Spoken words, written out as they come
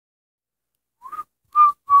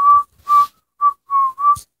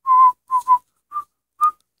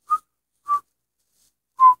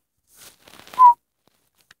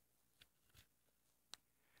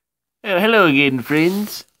again,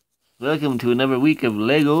 friends. Welcome to another week of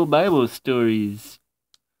Lego Bible stories.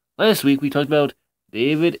 Last week we talked about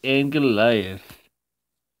David and Goliath.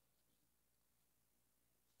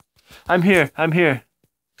 I'm here.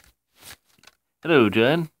 Hello,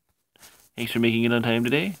 John. Thanks for making it on time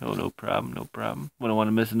today. Oh, no problem. Wouldn't want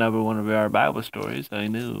to miss another one of our Bible stories. I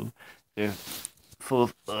know. They're full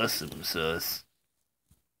of awesome sauce.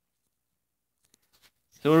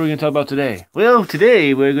 So what are we going to talk about today? Well,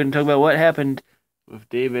 today we're going to talk about what happened with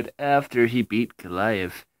David after he beat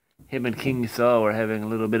Goliath. Him and King Saul were having a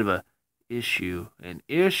little bit of a issue. An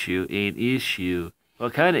issue?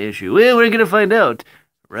 What kind of issue? Well, we're going to find out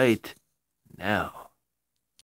right now.